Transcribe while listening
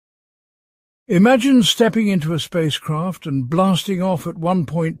Imagine stepping into a spacecraft and blasting off at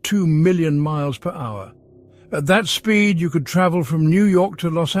 1.2 million miles per hour. At that speed, you could travel from New York to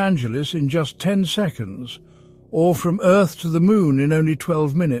Los Angeles in just 10 seconds, or from Earth to the Moon in only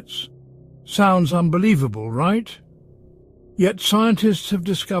 12 minutes. Sounds unbelievable, right? Yet scientists have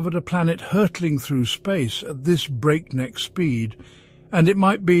discovered a planet hurtling through space at this breakneck speed, and it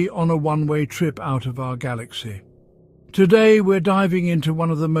might be on a one-way trip out of our galaxy. Today we're diving into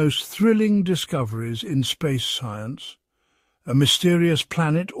one of the most thrilling discoveries in space science, a mysterious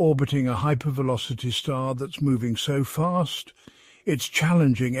planet orbiting a hypervelocity star that's moving so fast, it's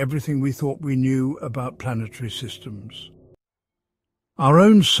challenging everything we thought we knew about planetary systems. Our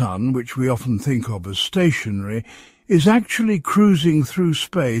own sun, which we often think of as stationary, is actually cruising through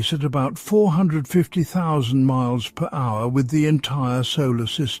space at about 450,000 miles per hour with the entire solar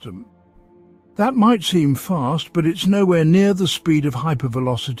system. That might seem fast, but it's nowhere near the speed of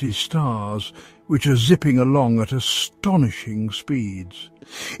hypervelocity stars, which are zipping along at astonishing speeds.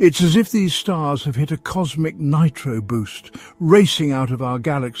 It's as if these stars have hit a cosmic nitro boost, racing out of our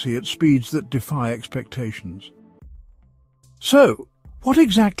galaxy at speeds that defy expectations. So, what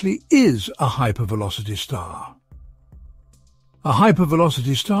exactly is a hypervelocity star? A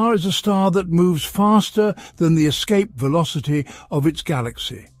hypervelocity star is a star that moves faster than the escape velocity of its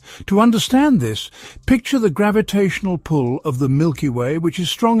galaxy. To understand this, picture the gravitational pull of the Milky Way, which is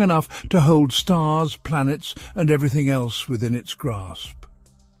strong enough to hold stars, planets, and everything else within its grasp.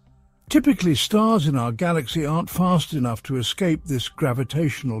 Typically, stars in our galaxy aren't fast enough to escape this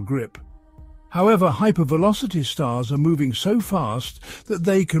gravitational grip. However, hypervelocity stars are moving so fast that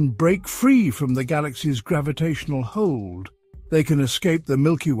they can break free from the galaxy's gravitational hold. They can escape the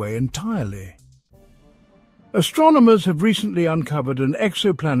Milky Way entirely. Astronomers have recently uncovered an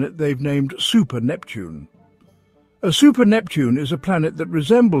exoplanet they've named Super Neptune. A Super Neptune is a planet that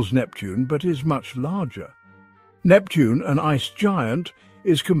resembles Neptune but is much larger. Neptune, an ice giant,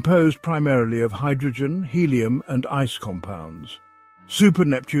 is composed primarily of hydrogen, helium and ice compounds. Super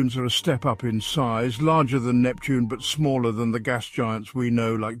Neptunes are a step up in size, larger than Neptune but smaller than the gas giants we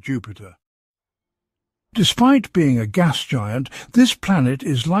know like Jupiter. Despite being a gas giant, this planet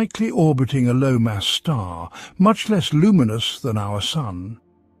is likely orbiting a low-mass star, much less luminous than our Sun.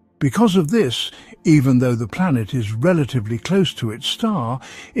 Because of this, even though the planet is relatively close to its star,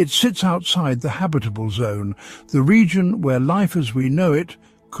 it sits outside the habitable zone, the region where life as we know it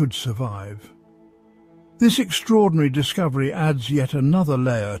could survive. This extraordinary discovery adds yet another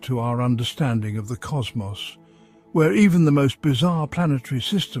layer to our understanding of the cosmos, where even the most bizarre planetary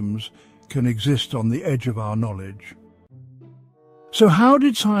systems can exist on the edge of our knowledge. So how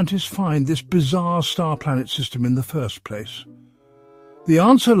did scientists find this bizarre star-planet system in the first place? The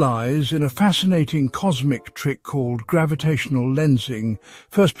answer lies in a fascinating cosmic trick called gravitational lensing,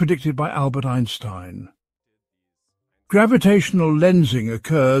 first predicted by Albert Einstein. Gravitational lensing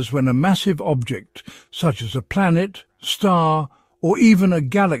occurs when a massive object, such as a planet, star, or even a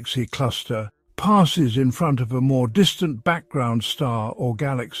galaxy cluster, passes in front of a more distant background star or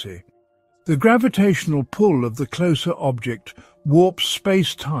galaxy. The gravitational pull of the closer object warps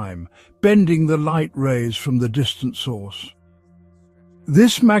space-time, bending the light rays from the distant source.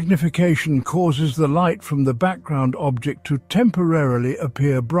 This magnification causes the light from the background object to temporarily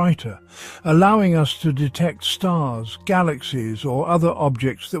appear brighter, allowing us to detect stars, galaxies, or other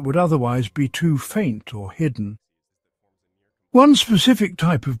objects that would otherwise be too faint or hidden. One specific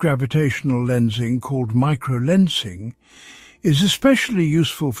type of gravitational lensing, called microlensing, is especially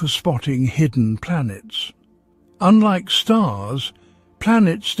useful for spotting hidden planets. Unlike stars,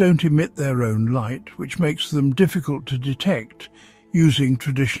 planets don't emit their own light, which makes them difficult to detect using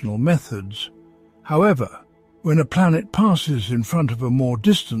traditional methods. However, when a planet passes in front of a more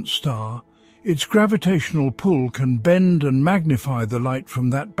distant star, its gravitational pull can bend and magnify the light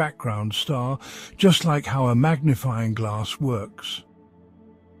from that background star, just like how a magnifying glass works.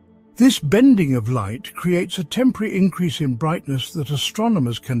 This bending of light creates a temporary increase in brightness that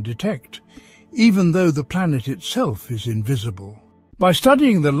astronomers can detect, even though the planet itself is invisible. By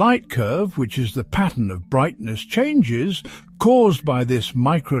studying the light curve, which is the pattern of brightness changes caused by this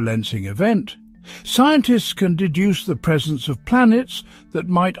microlensing event, scientists can deduce the presence of planets that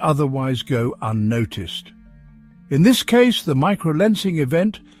might otherwise go unnoticed. In this case, the microlensing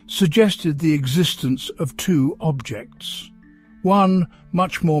event suggested the existence of two objects, one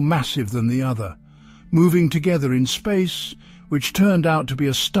much more massive than the other, moving together in space, which turned out to be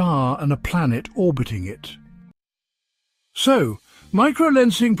a star and a planet orbiting it. So,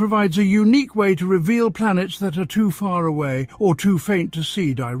 microlensing provides a unique way to reveal planets that are too far away or too faint to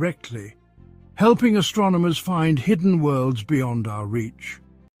see directly, helping astronomers find hidden worlds beyond our reach.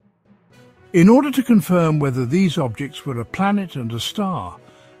 In order to confirm whether these objects were a planet and a star,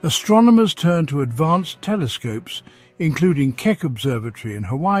 astronomers turned to advanced telescopes, including Keck Observatory in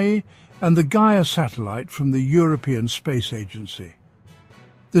Hawaii and the Gaia satellite from the European Space Agency.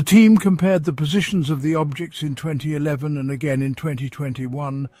 The team compared the positions of the objects in 2011 and again in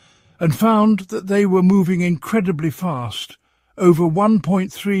 2021 and found that they were moving incredibly fast, over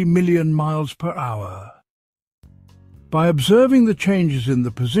 1.3 million miles per hour. By observing the changes in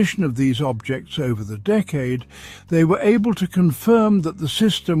the position of these objects over the decade, they were able to confirm that the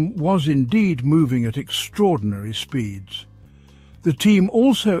system was indeed moving at extraordinary speeds. The team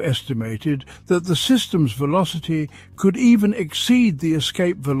also estimated that the system's velocity could even exceed the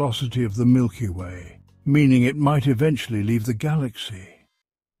escape velocity of the Milky Way, meaning it might eventually leave the galaxy.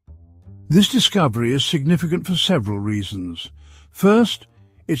 This discovery is significant for several reasons. First,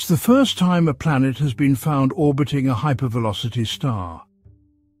 it's the first time a planet has been found orbiting a hypervelocity star.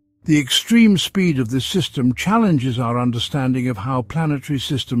 The extreme speed of this system challenges our understanding of how planetary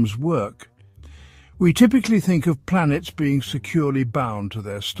systems work. We typically think of planets being securely bound to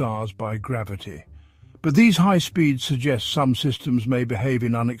their stars by gravity, but these high speeds suggest some systems may behave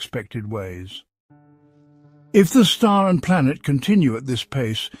in unexpected ways. If the star and planet continue at this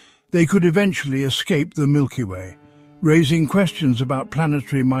pace, they could eventually escape the Milky Way, raising questions about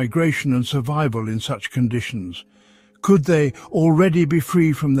planetary migration and survival in such conditions. Could they already be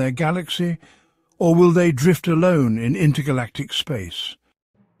free from their galaxy, or will they drift alone in intergalactic space?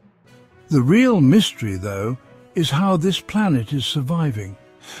 The real mystery, though, is how this planet is surviving.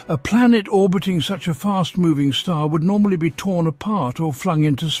 A planet orbiting such a fast-moving star would normally be torn apart or flung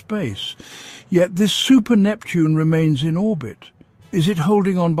into space. Yet this Super Neptune remains in orbit. Is it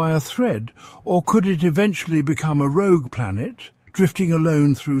holding on by a thread, or could it eventually become a rogue planet, drifting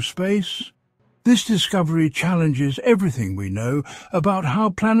alone through space? This discovery challenges everything we know about how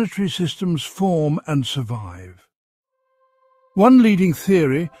planetary systems form and survive. One leading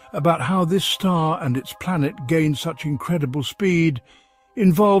theory about how this star and its planet gain such incredible speed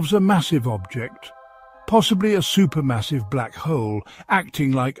involves a massive object, possibly a supermassive black hole,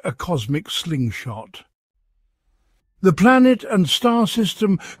 acting like a cosmic slingshot. The planet and star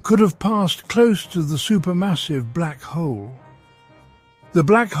system could have passed close to the supermassive black hole. The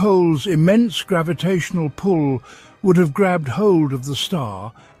black hole's immense gravitational pull would have grabbed hold of the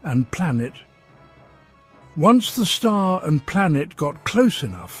star and planet. Once the star and planet got close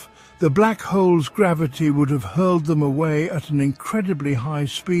enough, the black hole's gravity would have hurled them away at an incredibly high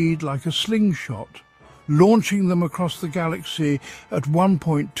speed like a slingshot, launching them across the galaxy at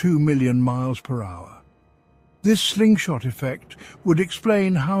 1.2 million miles per hour. This slingshot effect would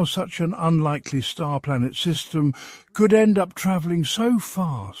explain how such an unlikely star-planet system could end up travelling so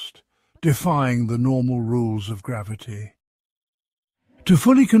fast, defying the normal rules of gravity. To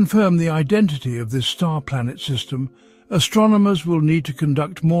fully confirm the identity of this star-planet system, astronomers will need to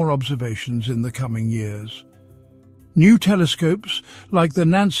conduct more observations in the coming years. New telescopes, like the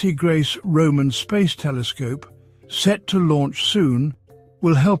Nancy Grace Roman Space Telescope, set to launch soon,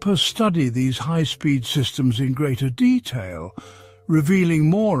 will help us study these high-speed systems in greater detail, revealing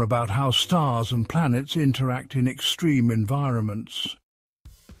more about how stars and planets interact in extreme environments.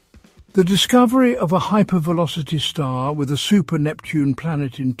 The discovery of a hypervelocity star with a Super Neptune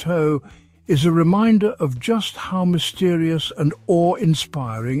planet in tow is a reminder of just how mysterious and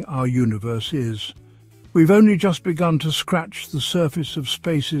awe-inspiring our universe is. We've only just begun to scratch the surface of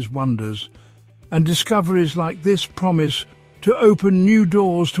space's wonders, and discoveries like this promise to open new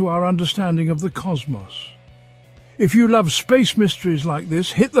doors to our understanding of the cosmos. If you love space mysteries like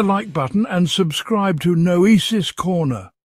this, hit the like button and subscribe to Noesis Corner.